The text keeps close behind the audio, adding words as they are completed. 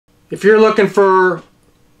If you're looking for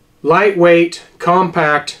lightweight,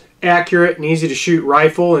 compact, accurate, and easy to shoot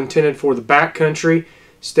rifle intended for the backcountry,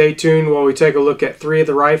 stay tuned while we take a look at 3 of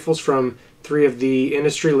the rifles from 3 of the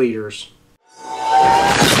industry leaders.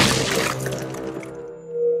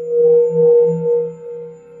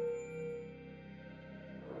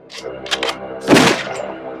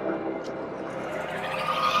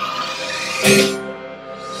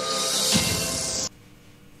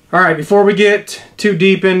 Alright, before we get too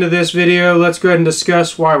deep into this video, let's go ahead and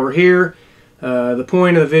discuss why we're here. The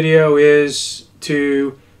point of the video is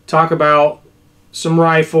to talk about some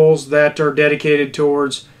rifles that are dedicated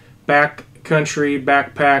towards backcountry,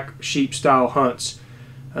 backpack, sheep style hunts.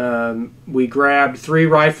 We grabbed 3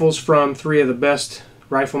 rifles from 3 of the best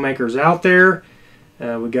rifle makers out there.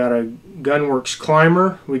 We got a Gunworks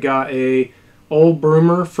Climber, we got a Old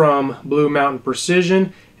Brumer from Blue Mountain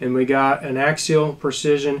Precision, and we got an Axial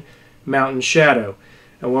Precision Mountain Shadow.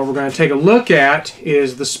 And what we're going to take a look at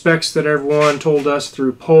is the specs that everyone told us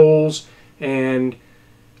through polls and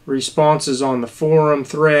responses on the forum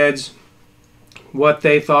threads, what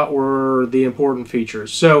they thought were the important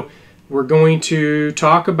features. So we're going to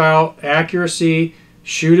talk about accuracy,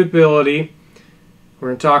 shootability. We're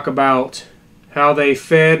going to talk about how they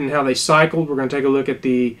fed and how they cycled. We're going to take a look at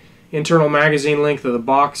the internal magazine length of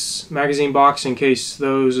the magazine box in case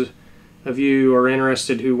those of you are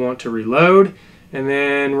interested who want to reload. And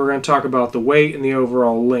then we're going to talk about the weight and the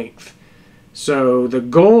overall length. So the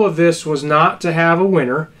goal of this was not to have a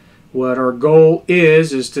winner. What our goal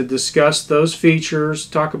is to discuss those features,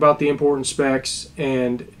 talk about the important specs,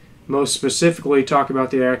 and most specifically talk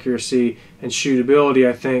about the accuracy and shootability.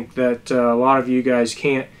 I think that a lot of you guys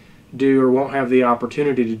can't do or won't have the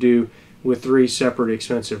opportunity to do with 3 separate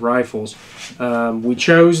expensive rifles. We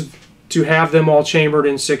chose to have them all chambered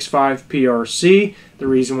in 6.5 PRC. The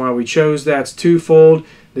reason why we chose that's twofold.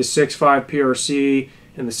 The 6.5 PRC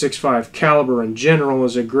and the 6.5 caliber in general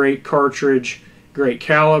is a great cartridge, great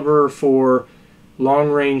caliber for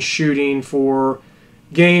long-range shooting for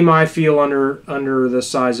game, I feel, under the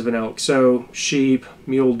size of an elk. So sheep,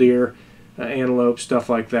 mule deer, antelope, stuff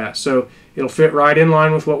like that. So it'll fit right in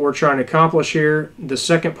line with what we're trying to accomplish here. The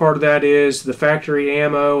second part of that is the factory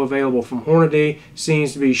ammo available from Hornady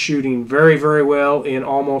seems to be shooting very, very well in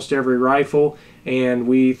almost every rifle, and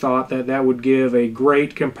we thought that that would give a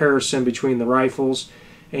great comparison between the rifles.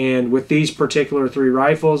 And with these particular 3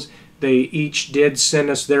 rifles, they each did send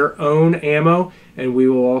us their own ammo, and we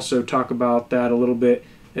will also talk about that a little bit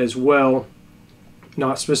as well.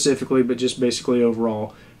 Not specifically, but just basically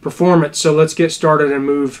overall performance. So let's get started and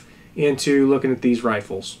move into looking at these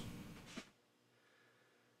rifles.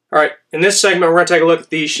 Alright, in this segment we're going to take a look at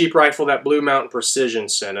the sheep rifle that Blue Mountain Precision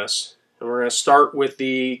sent us. And we're going to start with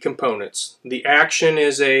the components. The action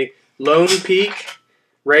is a Lone Peak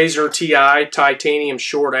Razor TI titanium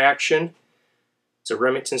short action. It's a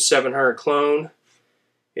Remington 700 clone.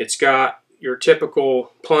 It's got your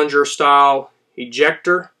typical plunger style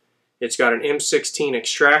ejector. It's got an M16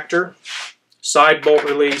 extractor, side bolt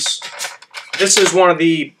release. This is one of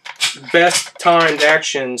the best timed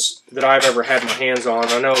actions that I've ever had my hands on.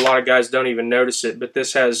 I know a lot of guys don't even notice it, but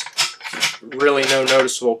this has really no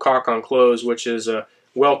noticeable cock on close, which is a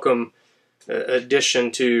welcome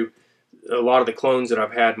addition to a lot of the clones that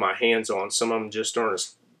I've had my hands on. Some of them just aren't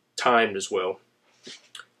as timed as well.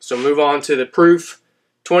 So move on to the proof.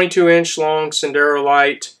 22-inch long Sendero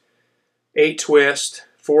Light, 8 twist,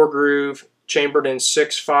 4 groove, chambered in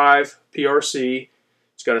 6.5 PRC.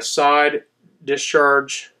 It's got a side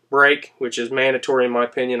discharge brake, which is mandatory in my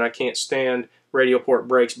opinion. I can't stand radial port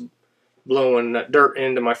brakes blowing that dirt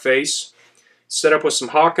into my face. Set up with some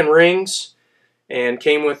Hawken rings and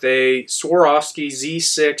came with a Swarovski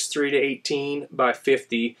Z6 3-18 by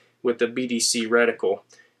 50 with the BDC reticle.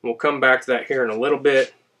 We'll come back to that here in a little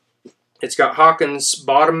bit. It's got Hawkins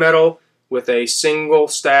bottom metal with a single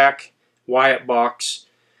stack Wyatt box.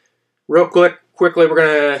 Real quickly,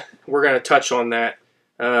 we're gonna touch on that.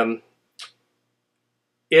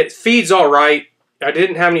 It feeds all right. I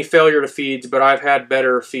didn't have any failure to feeds, but I've had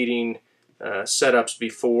better feeding setups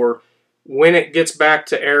before. When it gets back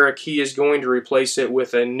to Eric, he is going to replace it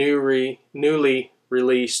with a newly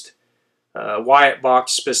released Wyatt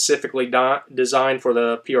box specifically designed for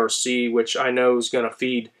the PRC, which I know is going to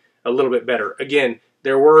feed a little bit better. Again,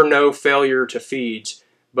 there were no failure to feeds,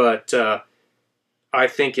 but I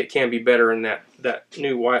think it can be better, and that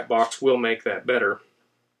new Wyatt box will make that better.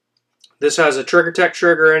 This has a TriggerTech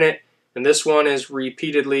trigger in it, and this one is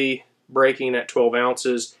repeatedly breaking at 12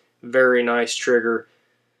 ounces. Very nice trigger.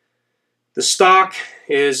 The stock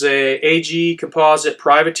is a AG Composite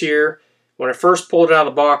Privateer. When I first pulled it out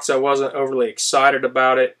of the box, I wasn't overly excited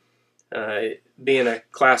about it. being a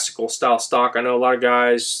classical style stock. I know a lot of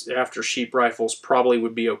guys after sheep rifles probably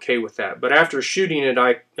would be okay with that, but after shooting it,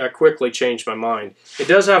 I quickly changed my mind. It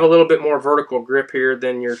does have a little bit more vertical grip here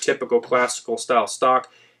than your typical classical style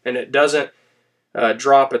stock, and it doesn't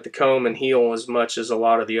drop at the comb and heel as much as a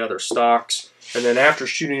lot of the other stocks. And then after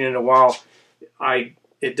shooting it a while,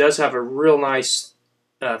 it does have a real nice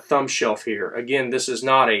thumb shelf here. Again, this is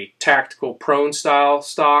not a tactical prone style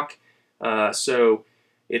stock, so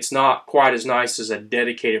it's not quite as nice as a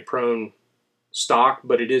dedicated prone stock,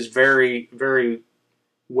 but it is very, very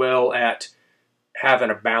well at having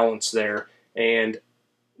a balance there. And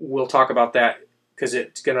we'll talk about that because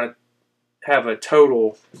it's going to have a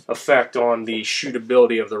total effect on the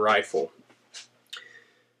shootability of the rifle.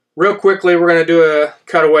 Real quickly, we're going to do a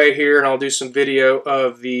cutaway here, and I'll do some video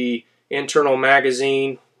of the internal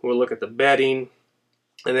magazine. We'll look at the bedding,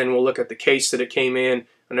 and then we'll look at the case that it came in.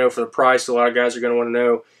 I know for the price, a lot of guys are going to want to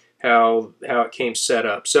know how it came set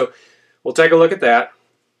up. So we'll take a look at that.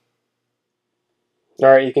 All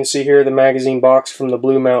right, you can see here the magazine box from the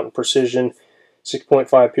Blue Mountain Precision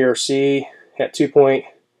 6.5 PRC at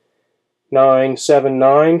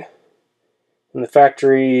 2.979, and the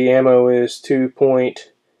factory ammo is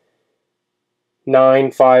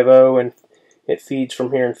 2.950, and it feeds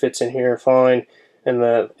from here and fits in here fine. And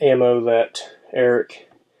the ammo that Eric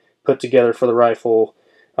put together for the rifle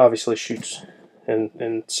obviously shoots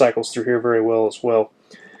and cycles through here very well as well.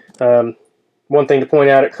 One thing to point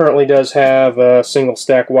out, it currently does have a single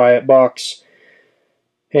stack Wyatt box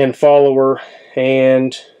and follower,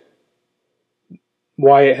 and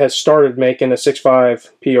Wyatt has started making a 6.5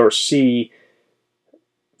 PRC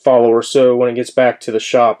follower, so when it gets back to the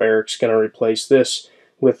shop, Eric's going to replace this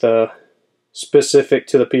with a specific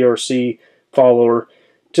to the PRC follower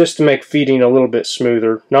just to make feeding a little bit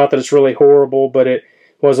smoother. Not that it's really horrible, but it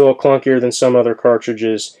was a little clunkier than some other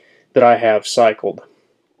cartridges that I have cycled.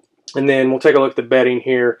 And then we'll take a look at the bedding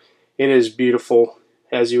here. It is beautiful,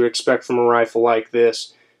 as you would expect from a rifle like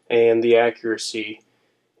this, and the accuracy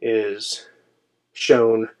is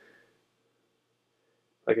shown.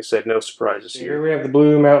 Like I said, no surprises here. Here we have the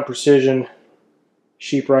Blue Mountain Precision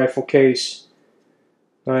sheep rifle case.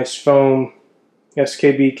 Nice foam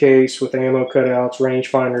SKB case with ammo cutouts,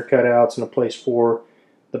 rangefinder cutouts, and a place for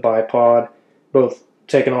the bipod, both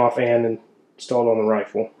taken off and installed on the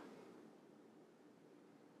rifle.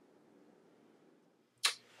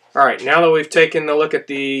 Alright, now that we've taken a look at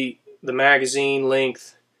the magazine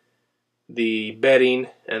length, the bedding,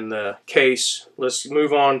 and the case, let's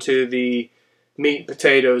move on to the meat and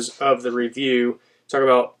potatoes of the review. Talk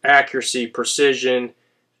about accuracy, precision,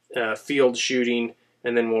 field shooting,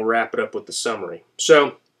 and then we'll wrap it up with the summary.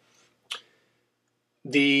 So,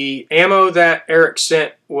 the ammo that Eric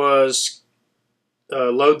sent was a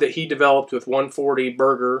load that he developed with 140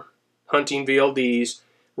 Berger hunting VLDs,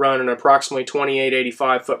 running approximately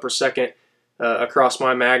 2885 foot per second across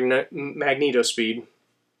my magneto speed.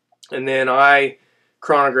 And then I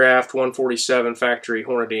chronographed 147 factory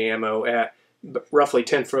Hornady ammo at roughly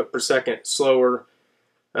 10 foot per second slower.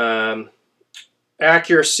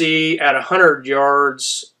 Accuracy at 100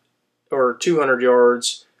 yards or 200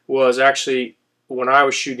 yards was actually, when I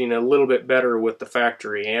was shooting, a little bit better with the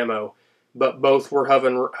factory ammo, but both were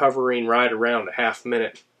hovering right around a half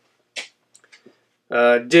minute.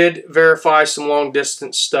 Did verify some long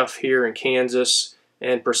distance stuff here in Kansas,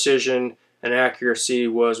 and precision and accuracy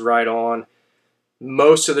was right on.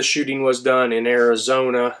 Most of the shooting was done in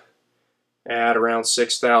Arizona at around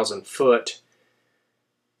 6,000 foot,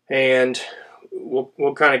 and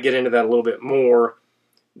we'll kind of get into that a little bit more.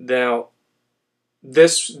 Now,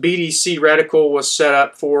 this BDC reticle was set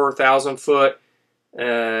up 4,000 foot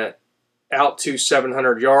out to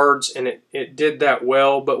 700 yards, and it did that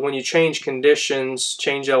well, but when you change conditions,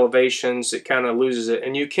 change elevations, it kind of loses it.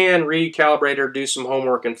 And you can recalibrate or do some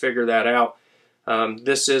homework and figure that out.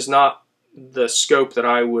 This is not the scope that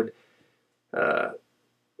I would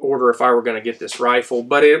order if I were going to get this rifle,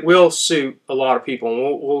 but it will suit a lot of people, and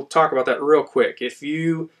we'll talk about that real quick. If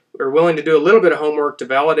you are willing to do a little bit of homework to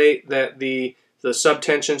validate that the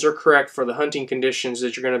subtensions are correct for the hunting conditions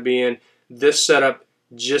that you're going to be in, this setup,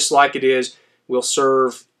 just like it is, will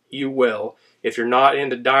serve you well. If you're not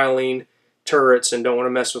into dialing turrets and don't want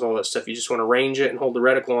to mess with all that stuff, you just want to range it and hold the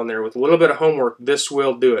reticle on there with a little bit of homework, this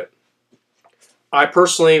will do it. I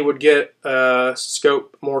personally would get a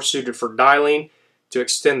scope more suited for dialing to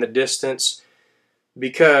extend the distance,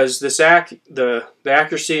 because this the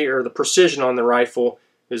accuracy or the precision on the rifle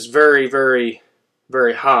is very, very,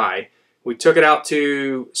 very high. We took it out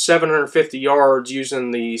to 750 yards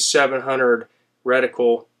using the 700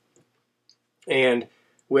 reticle, and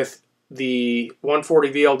with the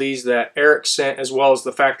 140 VLDs that Eric sent, as well as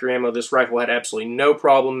the factory ammo, this rifle had absolutely no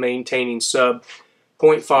problem maintaining sub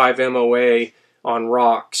 0.5 MOA on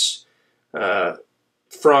rocks.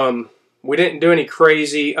 We didn't do any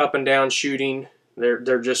crazy up and down shooting.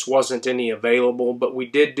 There just wasn't any available, but we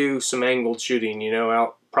did do some angled shooting, you know,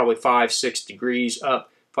 out probably 5-6 degrees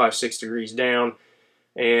up, 5-6 degrees down,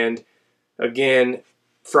 and again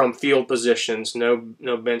from field positions, no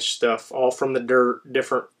bench stuff, all from the dirt,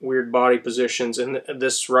 different weird body positions, and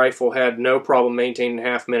this rifle had no problem maintaining a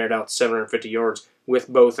half minute out to 750 yards with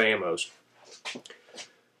both ammos.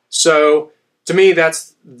 So to me,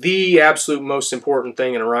 that's the absolute most important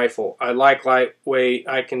thing in a rifle. I like lightweight.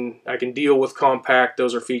 I can deal with compact.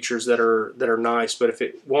 Those are features that are nice. But if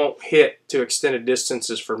it won't hit to extended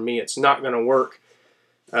distances for me, it's not going to work.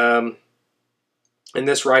 And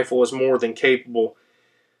this rifle is more than capable.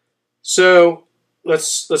 So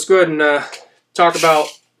let's go ahead and talk about.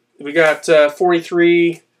 We got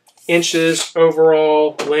 43 inches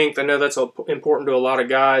overall length. I know that's important to a lot of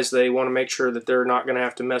guys. They want to make sure that they're not going to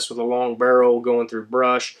have to mess with a long barrel going through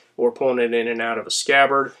brush or pulling it in and out of a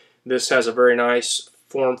scabbard. This has a very nice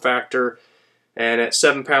form factor, and at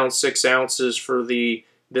 7 pounds 6 ounces for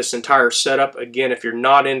this entire setup. Again, if you're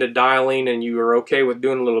not into dialing and you are okay with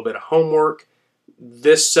doing a little bit of homework,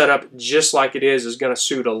 this setup, just like it is going to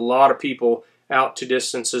suit a lot of people out to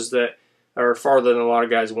distances that are farther than a lot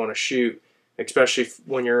of guys want to shoot, especially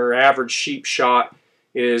when your average sheep shot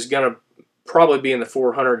is going to probably be in the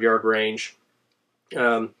 400-yard range.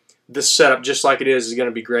 This setup, just like it is going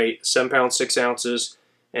to be great. 7 pounds 6 ounces,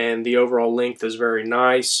 and the overall length is very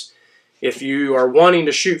nice. If you are wanting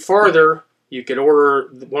to shoot farther, you could order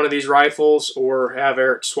one of these rifles or have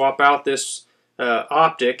Eric swap out this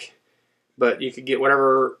optic, but you could get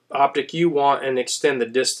whatever optic you want and extend the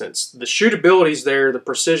distance. The shootability's there, the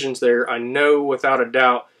precision's there. I know without a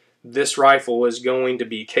doubt this rifle is going to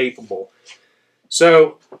be capable.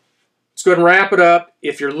 So let's go ahead and wrap it up.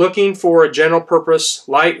 If you're looking for a general purpose,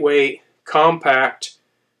 lightweight, compact,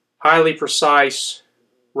 highly precise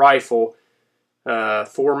rifle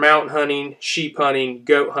for mountain hunting, sheep hunting,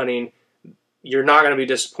 goat hunting, you're not going to be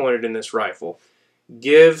disappointed in this rifle.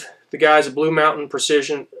 Give the guys at Blue Mountain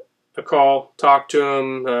Precision a call, talk to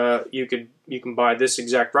them. You can buy this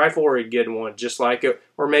exact rifle, or you get one just like it,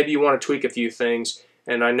 or maybe you want to tweak a few things,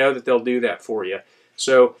 and I know that they'll do that for you.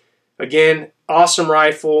 So again, awesome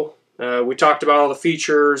rifle. We talked about all the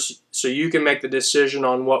features, so you can make the decision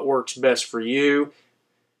on what works best for you.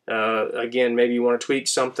 Again, maybe you want to tweak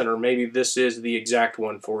something, or maybe this is the exact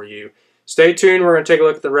one for you. Stay tuned. We're going to take a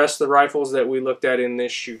look at the rest of the rifles that we looked at in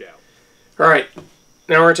this shootout. All right,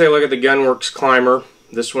 now we're going to take a look at the Gunwerks Climber.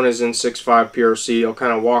 This one is in 6.5 PRC. I'll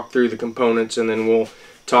kind of walk through the components, and then we'll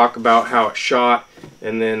talk about how it shot,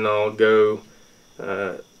 and then I'll go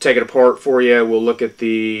take it apart for you. We'll look at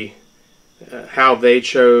the how they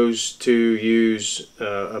chose to use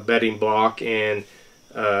a bedding block and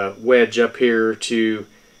wedge up here to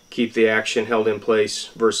keep the action held in place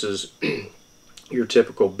versus your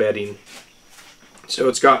typical bedding. So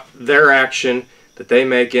it's got their action that they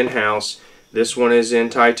make in-house. This one is in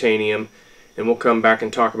titanium, and we'll come back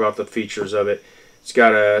and talk about the features of it. It's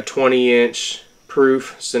got a 20-inch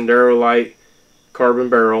proof Sendero Light carbon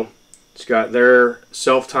barrel. It's got their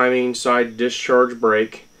self-timing side discharge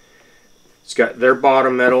brake. It's got their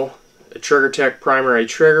bottom metal, a TriggerTech primary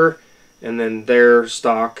trigger, and then their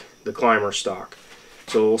stock, the Climber stock.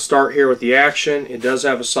 So we'll start here with the action. It does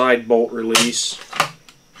have a side bolt release.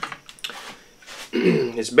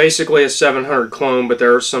 It's basically a 700 clone, but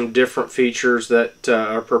there are some different features that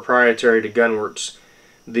are proprietary to Gunwerks.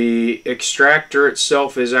 The extractor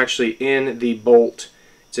itself is actually in the bolt.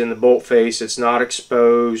 It's in the bolt face. It's not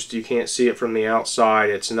exposed. You can't see it from the outside.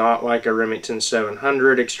 It's not like a Remington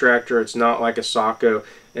 700 extractor. It's not like a Sako,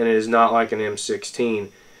 and it is not like an M16.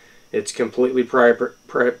 It's completely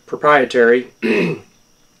proprietary, and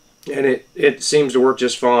it seems to work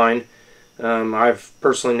just fine. I've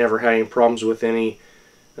personally never had any problems with any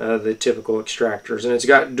of the typical extractors. And it's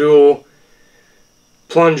got dual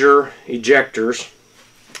plunger ejectors.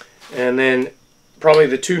 And then probably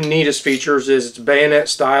the two neatest features is its bayonet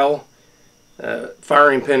style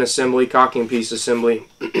firing pin assembly, cocking piece assembly.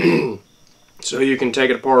 So you can take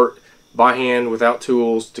it apart by hand without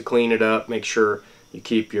tools to clean it up. Make sure you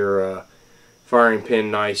keep your firing pin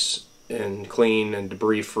nice and clean and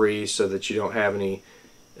debris free so that you don't have any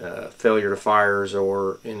failure to fires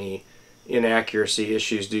or any inaccuracy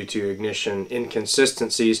issues due to ignition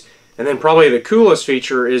inconsistencies. And then probably the coolest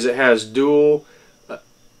feature is it has dual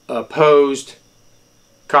opposed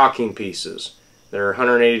cocking pieces. They're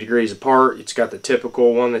 180 degrees apart. It's got the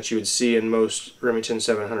typical one that you would see in most Remington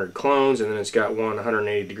 700 clones, and then it's got one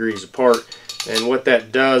 180 degrees apart. And what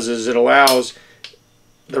that does is it allows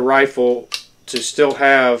the rifle to still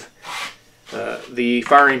have the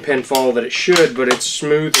firing pin fall that it should, but it's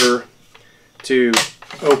smoother to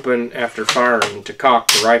open after firing, to cock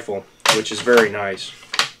the rifle, which is very nice.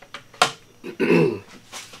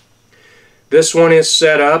 This one is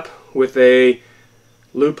set up with a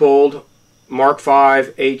Leupold Mark V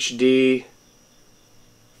HD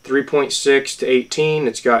 3.6 to 18.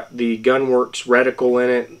 It's got the Gunworks reticle in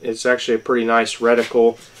it. It's actually a pretty nice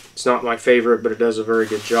reticle. It's not my favorite, but it does a very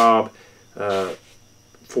good job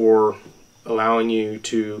for allowing you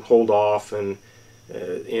to hold off and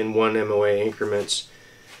in 1 MOA increments.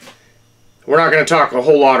 We're not going to talk a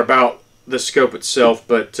whole lot about the scope itself,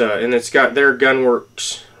 but and it's got their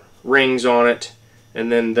Gunworks rings on it,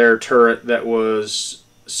 and then their turret that was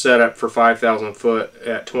set up for 5,000 foot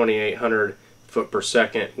at 2,800 foot per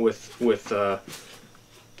second with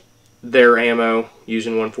their ammo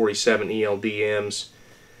using 147 ELDMs.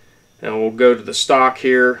 And we'll go to the stock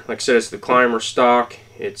here. Like I said, it's the Climber stock.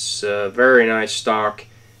 It's a very nice stock.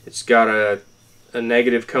 It's got a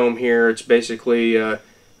negative comb here. It's basically a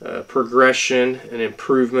progression, an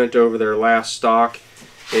improvement over their last stock.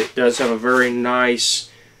 It does have a very nice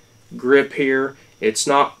grip here. It's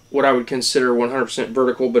not what I would consider 100%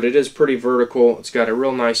 vertical, but it is pretty vertical. It's got a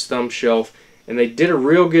real nice thumb shelf, and they did a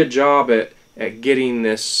real good job at getting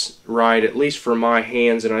this right, at least for my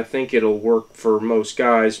hands, and I think it'll work for most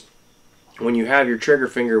guys. When you have your trigger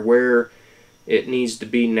finger where it needs to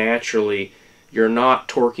be naturally, you're not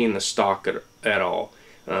torquing the stock at all.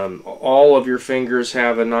 All of your fingers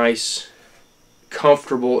have a nice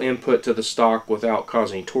comfortable input to the stock without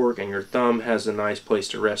causing torque, and your thumb has a nice place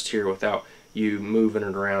to rest here without you moving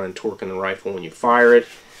it around and torquing the rifle when you fire it.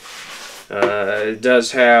 It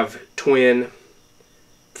does have twin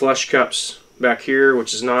flush cups back here,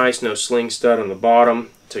 which is nice. No sling stud on the bottom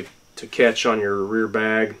to catch on your rear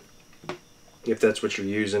bag, if that's what you're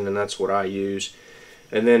using, and that's what I use.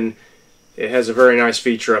 And then it has a very nice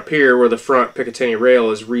feature up here where the front Picatinny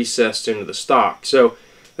rail is recessed into the stock. So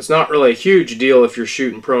it's not really a huge deal if you're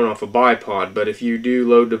shooting prone off a bipod, but if you do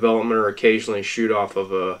load development or occasionally shoot off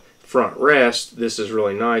of a front rest, this is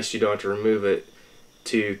really nice. You don't have to remove it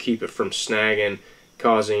to keep it from snagging,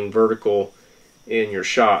 causing vertical in your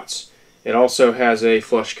shots. It also has a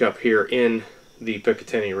flush cup here in the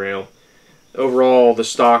Picatinny rail. Overall, the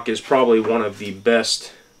stock is probably one of the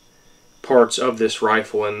best parts of this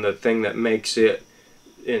rifle, and the thing that makes it,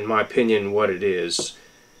 in my opinion, what it is.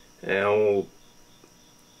 And we'll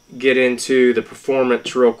get into the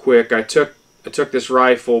performance real quick. I took this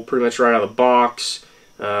rifle pretty much right out of the box.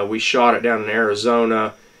 We shot it down in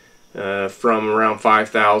Arizona from around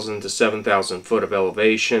 5,000 to 7,000 foot of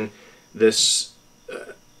elevation. This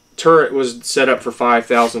turret was set up for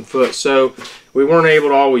 5,000 foot, so we weren't able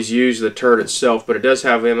to always use the turret itself, but it does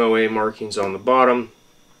have MOA markings on the bottom.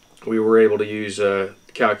 We were able to use a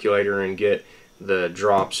calculator and get the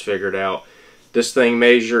drops figured out. This thing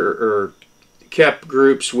kept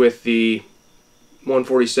groups with the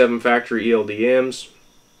 147 factory ELDMs,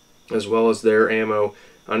 as well as their ammo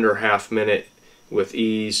under half minute with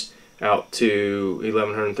ease out to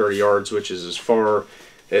 1,130 yards, which is as far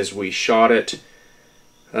as we shot it.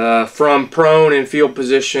 From prone and field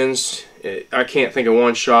positions, I can't think of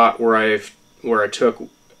one shot where I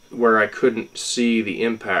couldn't see the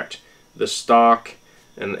impact. The stock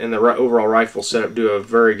and the overall rifle setup do a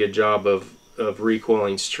very good job of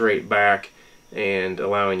recoiling straight back and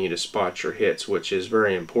allowing you to spot your hits, which is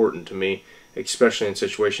very important to me, especially in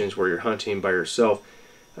situations where you're hunting by yourself.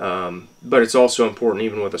 But it's also important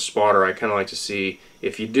even with a spotter. I kind of like to see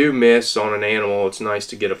if you do miss on an animal, it's nice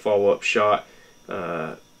to get a follow-up shot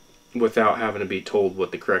without having to be told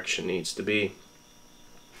what the correction needs to be.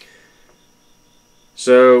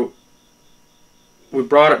 So we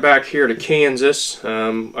brought it back here to Kansas.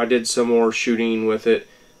 I did some more shooting with it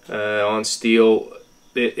on steel.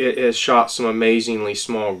 It has shot some amazingly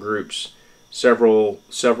small groups, several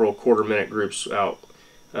quarter-minute groups out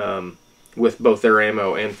with both their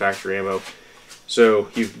ammo and factory ammo. So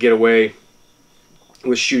you get away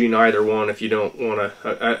with shooting either one if you don't want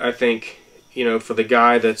to. I think, you know, for the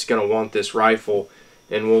guy that's going to want this rifle,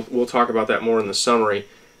 and we'll talk about that more in the summary,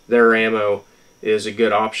 their ammo is a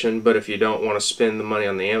good option. But if you don't want to spend the money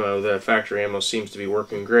on the ammo, the factory ammo seems to be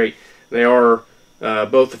working great. They are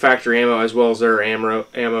both the factory ammo as well as their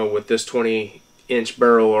ammo with this 20-inch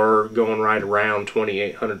barrel are going right around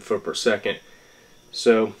 2,800 foot per second.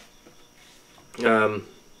 So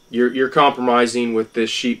you're compromising with this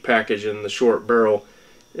sheet package and the short barrel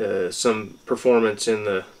some performance in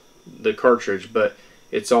the cartridge, but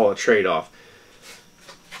it's all a trade-off.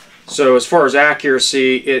 So as far as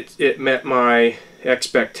accuracy, it met my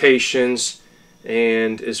expectations,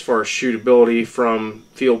 and as far as shootability from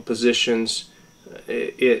field positions,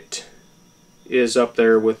 it is up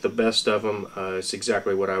there with the best of them. It's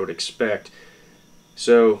exactly what I would expect.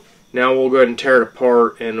 So now we'll go ahead and tear it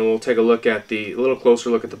apart, and we'll take a little closer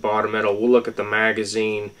look at the bottom metal. We'll look at the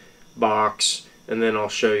magazine box, and then I'll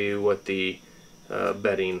show you what the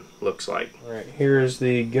bedding looks like. All right, here is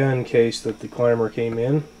the gun case that the Climber came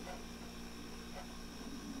in.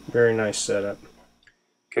 Very nice setup.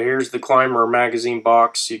 Okay, here's the Climber magazine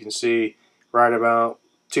box. You can see right about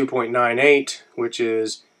 2.98, which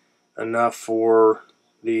is enough for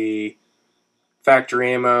the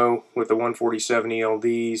factory ammo with the 147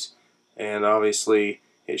 ELDs, and obviously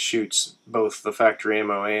it shoots both the factory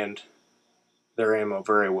ammo and their ammo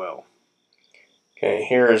very well. Okay,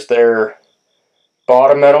 here is their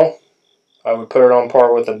bottom metal. I would put it on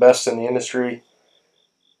par with the best in the industry.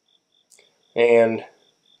 And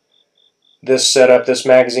this setup, this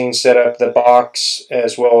magazine setup, the box,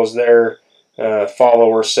 as well as their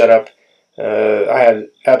follower setup, I had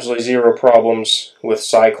absolutely zero problems with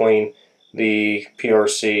cycling the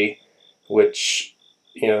PRC, which,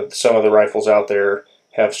 you know, some of the rifles out there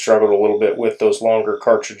have struggled a little bit with those longer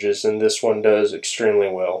cartridges, and this one does extremely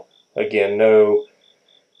well. Again, no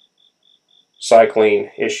cycling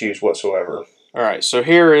issues whatsoever. Alright, so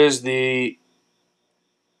here is the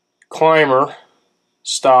Climber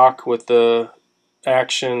stock with the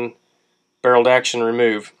barreled action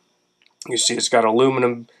remove. You see it's got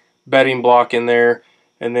aluminum bedding block in there,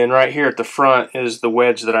 and then right here at the front is the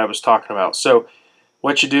wedge that I was talking about. So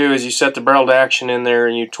what you do is you set the barreled action in there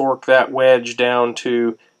and you torque that wedge down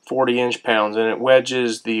to 40 inch-pounds, and it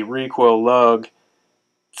wedges the recoil lug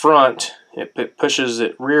front. It pushes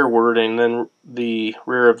it rearward, and then the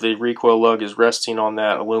rear of the recoil lug is resting on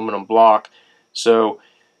that aluminum block. So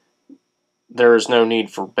there is no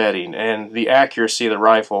need for bedding, and the accuracy of the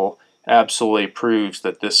rifle absolutely proves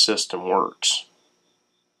that this system works.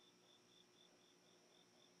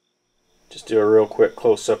 Just do a real quick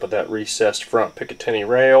close-up of that recessed front Picatinny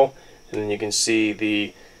rail, and then you can see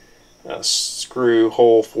the screw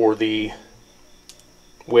hole for the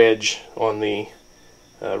wedge on the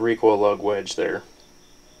recoil lug wedge there.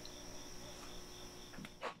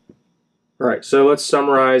 Alright, so let's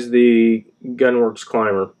summarize the Gunworks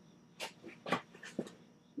Climber.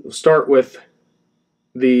 We'll start with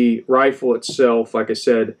the rifle itself. Like I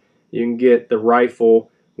said, you can get the rifle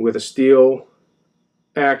with a steel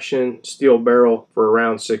action, steel barrel for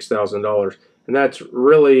around $6,000, and that's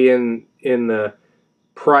really in the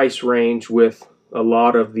price range with a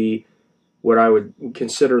lot of the what I would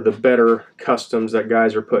consider the better customs that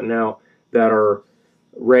guys are putting out that are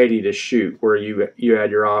ready to shoot, where you add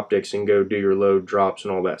your optics and go do your load drops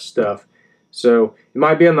and all that stuff. So it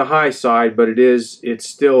might be on the high side, but it's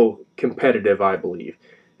still competitive, I believe.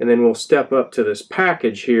 And then we'll step up to this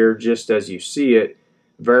package here, just as you see it,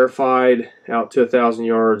 verified out to 1,000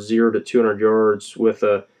 yards, 0 to 200 yards with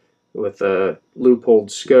a loopholed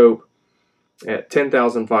scope at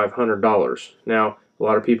 $10,500. Now, a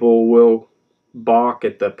lot of people will balk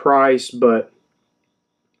at the price, but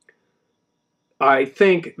I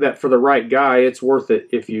think that for the right guy, it's worth it.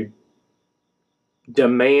 If you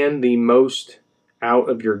demand the most out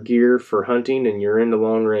of your gear for hunting and you're into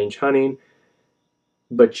long-range hunting,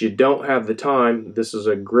 but you don't have the time, this is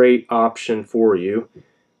a great option for you.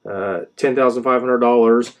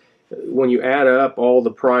 $10,500. When you add up all the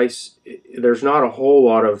price, there's not a whole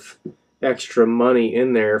lot of extra money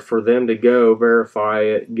in there for them to go verify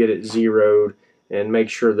it, get it zeroed, and make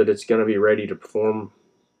sure that it's going to be ready to perform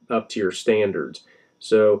up to your standards.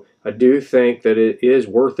 So I do think that it is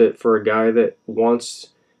worth it for a guy that wants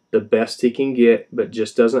the best he can get, but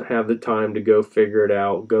just doesn't have the time to go figure it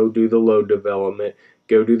out, go do the load development,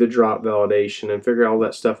 go do the drop validation, and figure all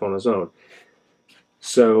that stuff on his own.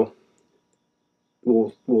 So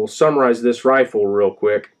we'll summarize this rifle real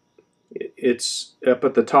quick. It's up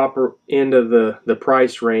at the top end of the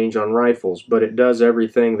price range on rifles, but it does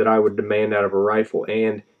everything that I would demand out of a rifle,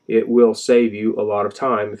 and it will save you a lot of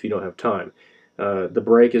time if you don't have time. The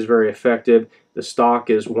brake is very effective. The stock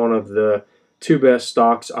is one of the 2 best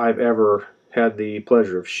stocks I've ever had the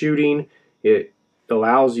pleasure of shooting. It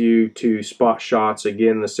allows you to spot shots.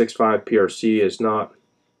 Again, the 6.5 PRC is not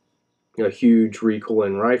a huge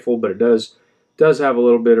recoiling rifle, but it does have a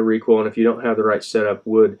little bit of recoil, and if you don't have the right setup,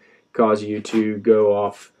 would cause you to go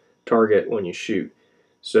off target when you shoot.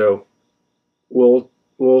 So we'll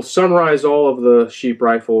summarize all of the sheep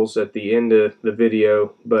rifles at the end of the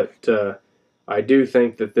video, but I do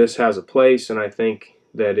think that this has a place, and I think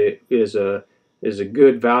that it is a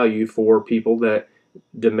good value for people that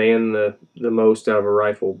demand the most out of a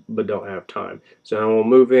rifle but don't have time. So we'll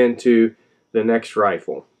move into the next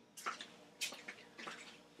rifle.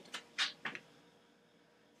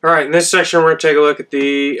 Alright, in this section we're going to take a look at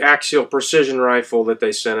the Axial Precision rifle that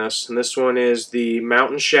they sent us. And this one is the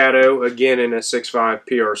Mountain Shadow, again in a 6.5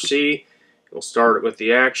 PRC. We'll start with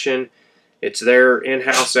the action. It's their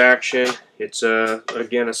in-house action. It's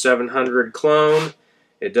again a 700 clone.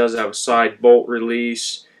 It does have a side bolt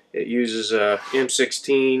release. It uses a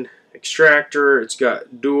M16 extractor. It's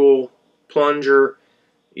got dual plunger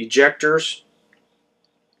ejectors.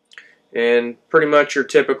 And pretty much your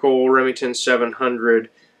typical Remington 700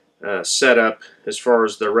 setup as far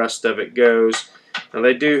as the rest of it goes. Now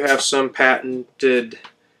they do have some patented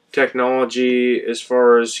technology as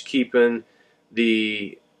far as keeping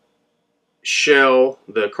the shell,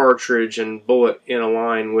 the cartridge, and bullet in a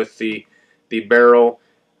line with the barrel.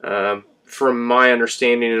 From my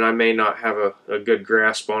understanding, and I may not have a good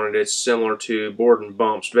grasp on it, it's similar to Borden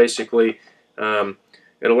bumps. Basically,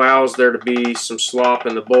 it allows there to be some slop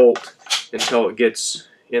in the bolt until it gets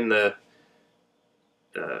in the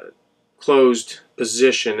closed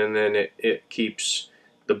position, and then it keeps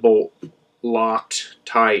the bolt locked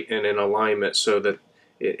tight and in alignment so that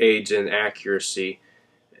it aids in accuracy.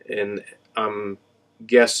 And I'm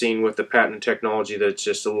guessing with the patent technology that it's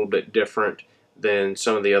just a little bit different than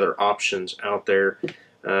some of the other options out there.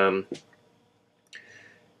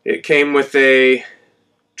 It came with a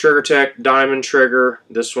TriggerTech diamond trigger.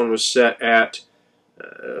 This one was set at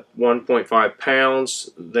 1.5 pounds.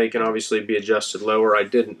 They can obviously be adjusted lower. I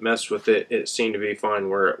didn't mess with it. It seemed to be fine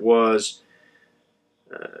where it was.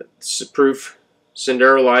 Proof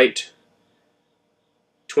Cinderolite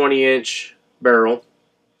 20-inch barrel.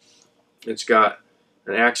 It's got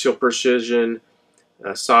an Axial Precision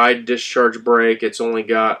side discharge brake. It's only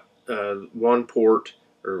got one port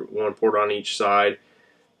on each side.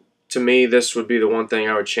 To me, this would be the one thing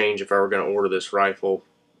I would change if I were going to order this rifle.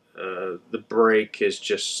 The brake is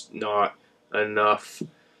just not enough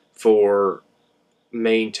for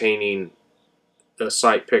maintaining a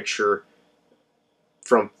sight picture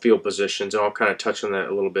from field positions, and I'll kind of touch on that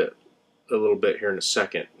a little bit here in a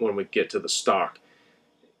second when we get to the stock.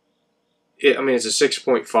 I mean, it's a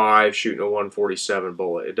 6.5 shooting a 147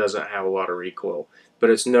 bullet. It doesn't have a lot of recoil, but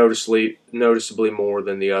it's noticeably more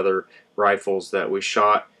than the other rifles that we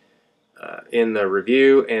shot in the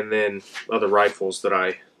review, and then other rifles that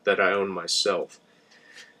I own myself.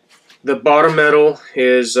 The bottom metal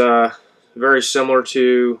is very similar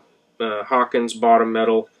to Hawkins bottom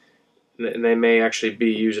metal, and they may actually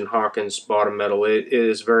be using Hawkins bottom metal. It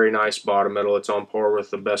is very nice bottom metal. It's on par with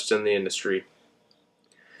the best in the industry.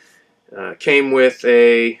 Came with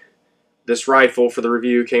this rifle for the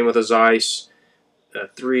review came with a Zeiss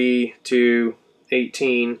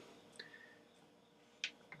 3-18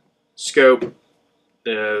 scope.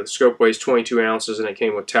 The scope weighs 22 ounces, and it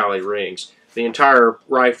came with tally rings. The entire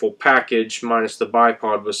rifle package minus the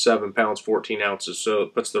bipod was 7 pounds 14 ounces, so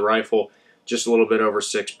it puts the rifle just a little bit over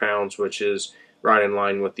 6 pounds, which is right in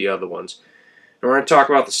line with the other ones. And we're going to talk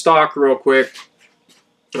about the stock real quick.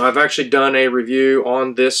 I've actually done a review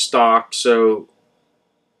on this stock, so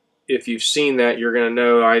if you've seen that, you're going to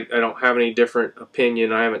know I don't have any different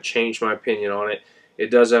opinion. I haven't changed my opinion on it. It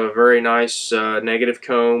does have a very nice negative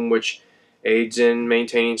comb, which aids in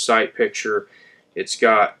maintaining sight picture. It's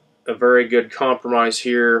got a very good compromise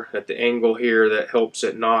here at the angle here that helps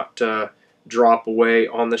it not drop away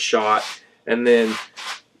on the shot. And then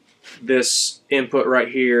this input right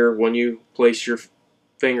here, when you place your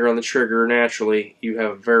finger on the trigger naturally, you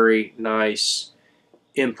have very nice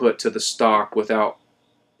input to the stock without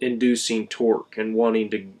inducing torque and wanting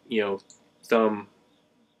to, thumb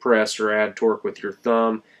press or add torque with your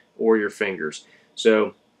thumb or your fingers.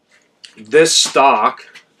 So this stock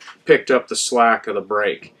picked up the slack of the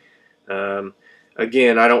brake.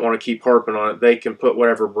 Again, I don't want to keep harping on it. They can put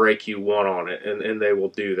whatever brake you want on it, and they will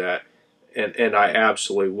do that. And I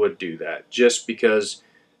absolutely would do that, just because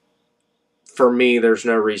for me there's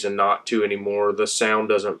no reason not to anymore. The sound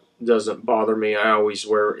doesn't bother me. I always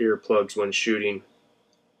wear earplugs when shooting,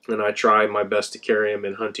 and I try my best to carry them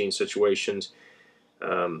in hunting situations.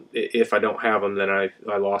 If I don't have them, then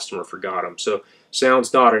I lost them or forgot them. So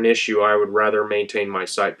sound's not an issue. I would rather maintain my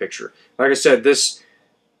sight picture. Like I said,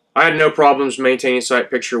 I had no problems maintaining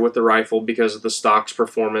sight picture with the rifle because of the stock's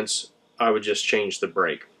performance. I would just change the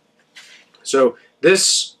brake. So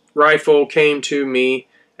this rifle came to me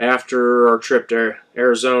after our trip to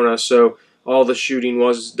Arizona, so all the shooting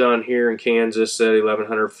was done here in Kansas at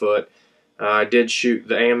 1100 foot. I did shoot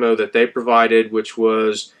the ammo that they provided, which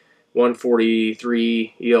was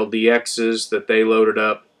 143 ELDXs that they loaded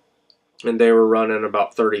up, and they were running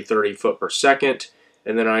about 30 foot per second.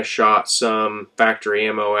 And then I shot some factory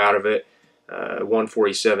ammo out of it,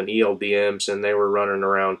 147 ELDMs, and they were running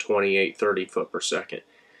around 30 foot per second.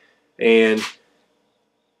 And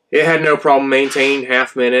it had no problem maintaining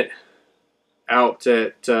half-minute out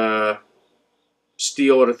at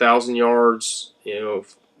steel at 1,000 yards. You know,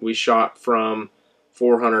 we shot from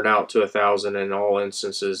 400 out to 1,000. In all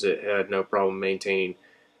instances, it had no problem maintaining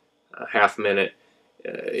half-minute.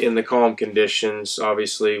 In the calm conditions,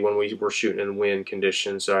 obviously when we were shooting in wind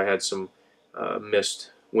conditions, I had some missed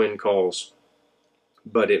wind calls,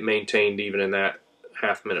 but it maintained even in that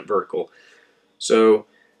half-minute vertical. So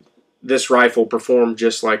this rifle performed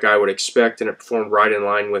just like I would expect, and it performed right in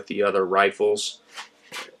line with the other rifles.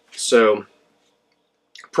 So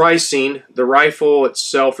pricing, the rifle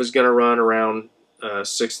itself is going to run around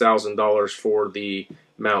 $6,000 for the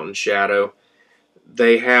Mountain Shadow.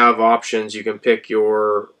 They have options. You can pick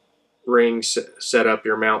your ring setup,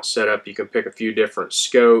 your mount setup. You can pick a few different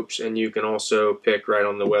scopes, and you can also pick right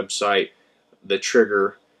on the website the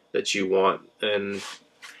trigger that you want. And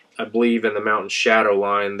I believe in the Mountain Shadow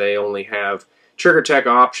line they only have Trigger Tech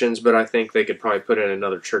options, but I think they could probably put in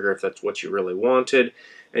another trigger if that's what you really wanted.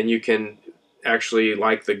 And you can actually,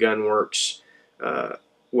 like the Gunworks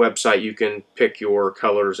website, you can pick your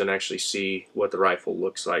colors and actually see what the rifle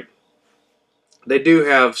looks like. They do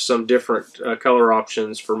have some different color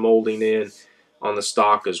options for molding in on the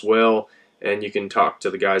stock as well, and you can talk to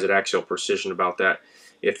the guys at Axial Precision about that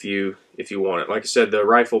if you want it. Like I said, the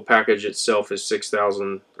rifle package itself is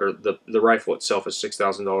 $6,000, or the rifle itself is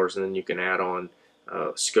 $6,000, and then you can add on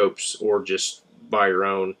scopes or just buy your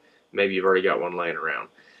own. Maybe you've already got one laying around.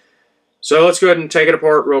 So let's go ahead and take it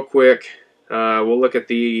apart real quick. We'll look at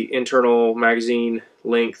the internal magazine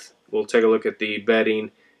length. We'll take a look at the bedding,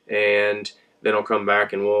 and then I'll come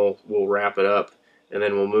back and we'll wrap it up, and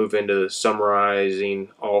then we'll move into summarizing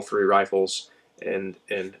all three rifles and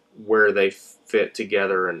where they fit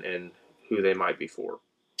together and who they might be for.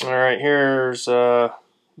 All right, here's a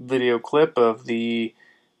video clip of the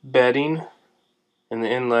bedding and the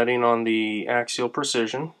inletting on the Axial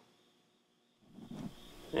Precision.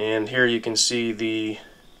 And here you can see the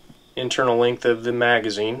internal length of the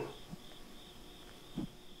magazine.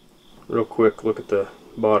 Real quick, look at the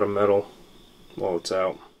bottom metal while it's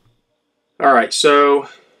out. Alright, so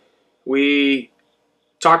we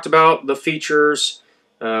talked about the features,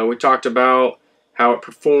 we talked about how it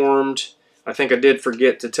performed. I think I did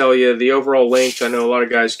forget to tell you the overall length. I know a lot of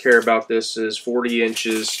guys care about this, is 40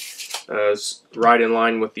 inches, right in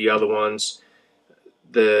line with the other ones.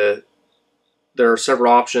 There are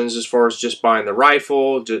several options as far as just buying the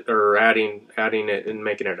rifle or adding it and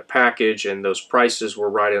making it a package, and those prices were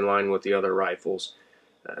right in line with the other rifles.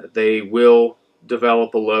 They will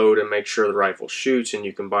develop a load and make sure the rifle shoots, and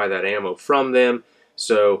you can buy that ammo from them.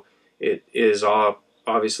 So it is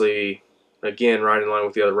obviously, again, right in line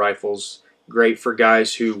with the other rifles. Great for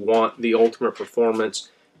guys who want the ultimate performance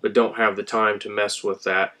but don't have the time to mess with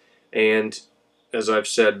that. And as I've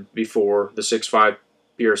said before, the 6.5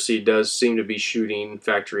 PRC does seem to be shooting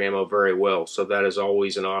factory ammo very well, so that is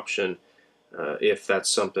always an option if that's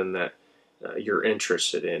something that you're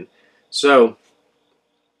interested in. So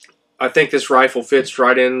I think this rifle fits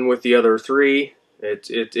right in with the other three.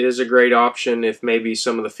 It is a great option if maybe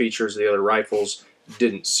some of the features of the other rifles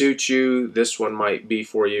didn't suit you. This one might be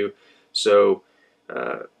for you. So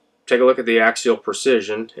take a look at the Axial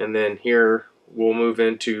Precision, and then here we'll move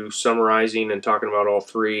into summarizing and talking about all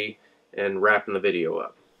three and wrapping the video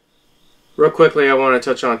up. Real quickly, I want to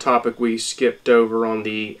touch on a topic we skipped over on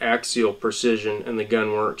the Axial Precision and the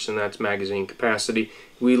Gunworks, and that's magazine capacity.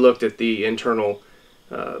 We looked at the internal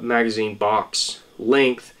magazine box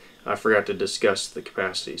length. I forgot to discuss the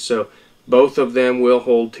capacity. So both of them will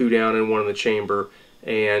hold 2 down and 1 in the chamber,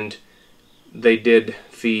 and they did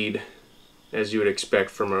feed as you would expect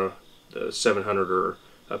from a 700 or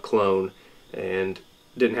a clone, and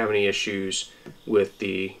didn't have any issues with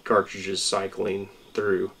the cartridges cycling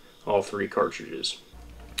through all 3 cartridges.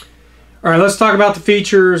 Alright, let's talk about the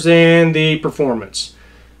features and the performance.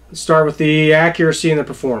 Let's start with the accuracy and the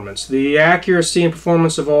performance. The accuracy and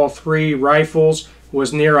performance of all 3 rifles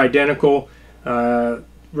was near identical.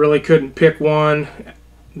 Really couldn't pick one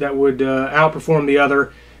that would outperform the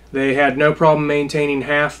other. They had no problem maintaining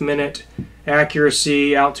half-minute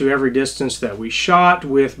accuracy out to every distance that we shot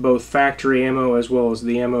with both factory ammo as well as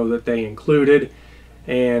the ammo that they included.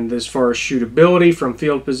 And as far as shootability from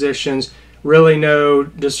field positions, really no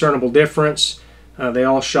discernible difference. They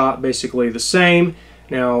all shot basically the same.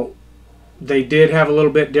 Now, They did have a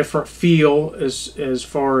little bit different feel as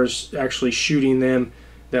far as actually shooting them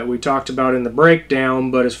that we talked about in the breakdown,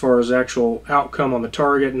 but as far as actual outcome on the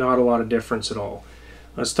target, not a lot of difference at all.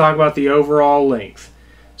 Let's talk about the overall length.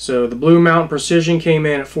 So the Blue Mountain Precision came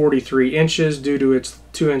in at 43 inches due to its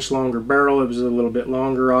 2-inch longer barrel. It was a little bit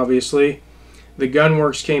longer, obviously. The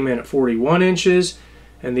Gunworks came in at 41 inches,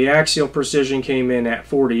 and the Axial Precision came in at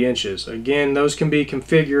 40 inches. Again, those can be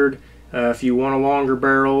configured if you want a longer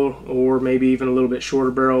barrel or maybe even a little bit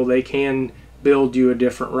shorter barrel. They can build you a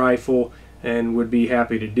different rifle and would be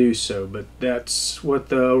happy to do so, but that's what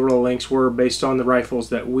the overall lengths were based on the rifles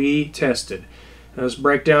that we tested. Now let's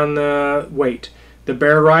break down the weight. The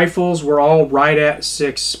Bear rifles were all right at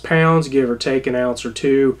 6 pounds, give or take an ounce or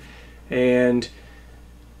two, and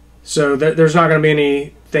so there's not going to be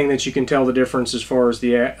anything that you can tell the difference as far as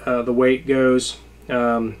the weight goes.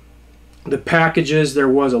 The packages, there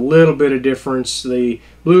was a little bit of difference. The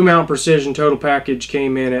Blue Mountain Precision total package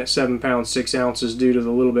came in at 7 pounds 6 ounces due to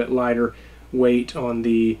the little bit lighter weight on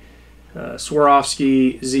the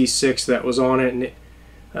Swarovski Z6 that was on it,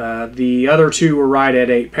 and the other two were right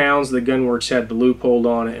at 8 pounds. The Gunworks had the Leupold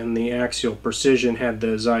on it, and the Axial Precision had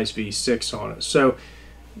the Zeiss V6 on it. So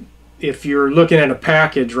if you're looking at a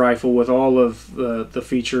package rifle with all of the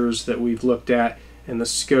features that we've looked at and the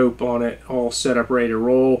scope on it all set up ready to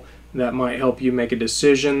roll, that might help you make a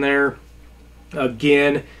decision there.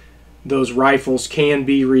 Again, those rifles can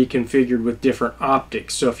be reconfigured with different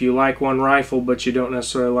optics. So if you like one rifle but you don't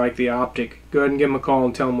necessarily like the optic, go ahead and give them a call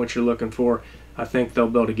and tell them what you're looking for. I think they'll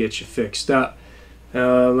be able to get you fixed up.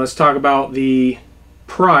 Let's talk about the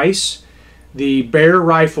price. The Bear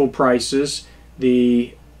rifle prices.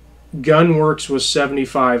 The Gunworks was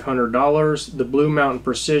 $7,500, the Blue Mountain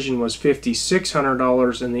Precision was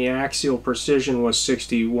 $5,600, and the Axial Precision was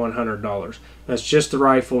 $6,100. That's just the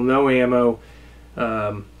rifle, no ammo.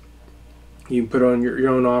 You can put on your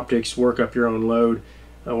own optics, work up your own load,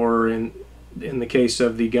 or in the case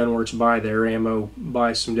of the Gunworks, buy their ammo,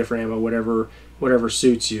 buy some different ammo, whatever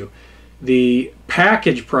suits you. The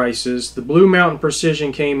package prices, the Blue Mountain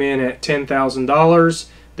Precision came in at $10,000.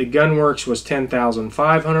 The Gunworks was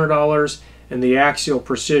 $10,500, and the Axial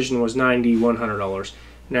Precision was $9,100.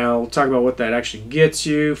 Now, we'll talk about what that actually gets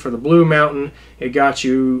you. For the Blue Mountain, it got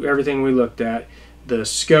you everything we looked at. The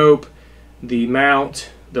scope, the mount,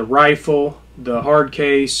 the rifle, the hard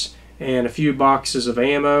case, and a few boxes of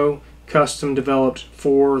ammo, custom developed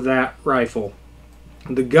for that rifle.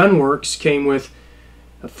 The Gunworks came with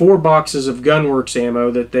 4 boxes of Gunworks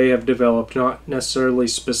ammo that they have developed, not necessarily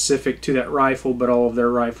specific to that rifle, but all of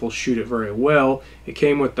their rifles shoot it very well. It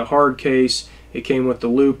came with the hard case, it came with the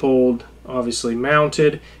Leupold, obviously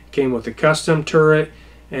mounted, it came with the custom turret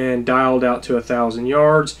and dialed out to 1,000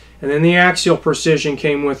 yards. And then the Axial Precision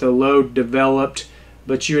came with a load developed,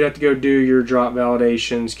 but you would have to go do your drop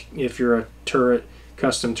validations. If you're a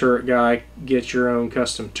custom turret guy, get your own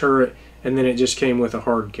custom turret, and then it just came with a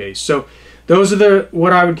hard case. So those are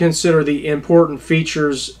what I would consider the important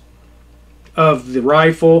features of the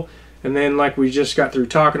rifle. And then, like we just got through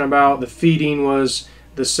talking about, the feeding was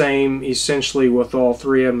the same essentially with all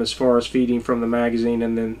 3 of them as far as feeding from the magazine,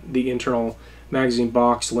 and then the internal magazine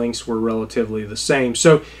box lengths were relatively the same.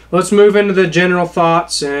 So let's move into the general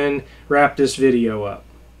thoughts and wrap this video up.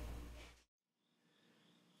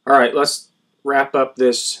 Alright, let's wrap up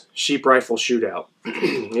this sheep rifle shootout.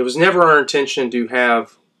 It was never our intention to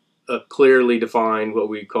have a clearly defined what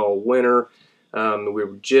we call winner. We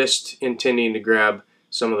were just intending to grab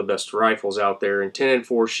some of the best rifles out there, intended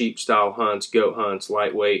for sheep style hunts, goat hunts,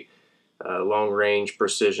 lightweight, long range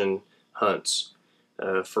precision hunts,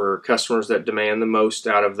 for customers that demand the most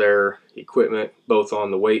out of their equipment, both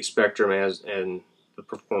on the weight spectrum and the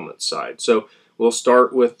performance side. So we'll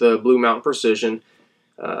start with the Blue Mountain Precision.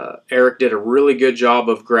 Eric did a really good job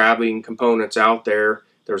of grabbing components out there.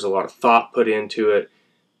 There's a lot of thought put into it,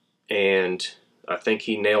 and I think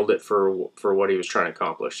he nailed it for what he was trying to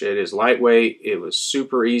accomplish. It is lightweight, it was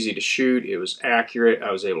super easy to shoot, it was accurate,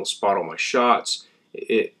 I was able to spot all my shots.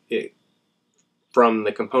 From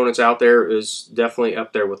the components out there, is definitely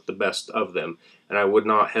up there with the best of them, and I would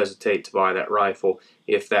not hesitate to buy that rifle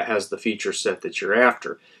if that has the feature set that you're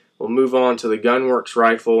after. We'll move on to the Gunworks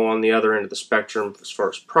rifle on the other end of the spectrum as far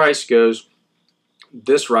as price goes.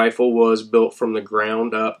 This rifle was built from the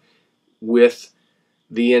ground up with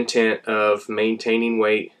the intent of maintaining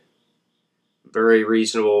weight, very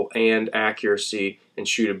reasonable, and accuracy and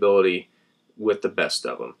shootability with the best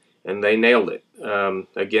of them. And they nailed it.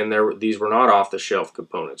 Again, these were not off-the-shelf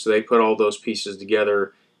components. They put all those pieces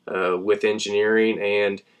together with engineering,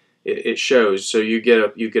 and it shows. So you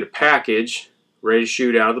get a package ready to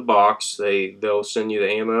shoot out of the box. They'll send you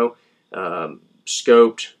the ammo,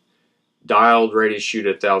 scoped, dialed, ready to shoot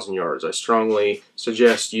at 1,000 yards. I strongly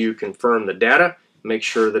suggest you confirm the data, make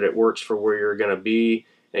sure that it works for where you're going to be,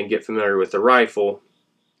 and get familiar with the rifle,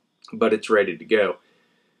 but it's ready to go.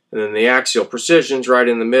 And then the Axial Precision's right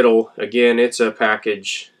in the middle. Again, it's a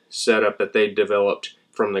package setup that they developed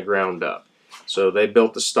from the ground up. So they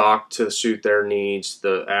built the stock to suit their needs,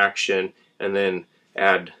 the action, and then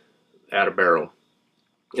add a barrel.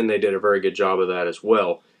 And they did a very good job of that as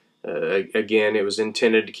well. Again, it was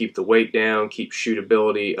intended to keep the weight down, keep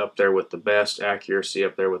shootability up there with the best, accuracy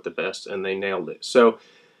up there with the best, and they nailed it. So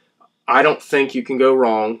I don't think you can go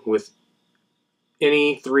wrong with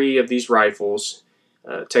any three of these rifles.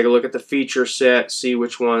 Take a look at the feature set, see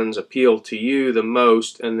which ones appeal to you the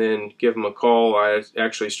most, and then give them a call. I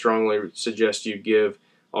actually strongly suggest you give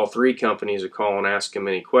all three companies a call and ask them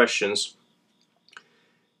any questions.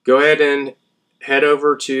 Go ahead and head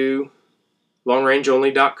over to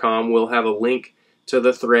longrangeonly.com. We'll have a link to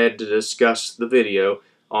the thread to discuss the video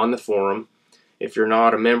on the forum. If you're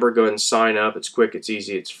not a member, go ahead and sign up. It's quick, it's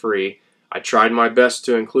easy, it's free. I tried my best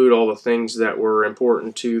to include all the things that were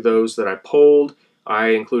important to those that I polled. I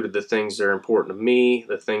included the things that are important to me,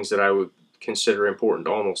 the things that I would consider important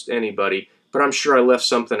to almost anybody, but I'm sure I left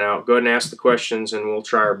something out. Go ahead and ask the questions, and we'll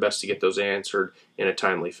try our best to get those answered in a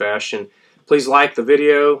timely fashion. Please like the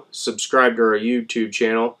video, subscribe to our YouTube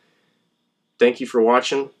channel. Thank you for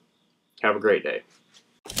watching. Have a great day.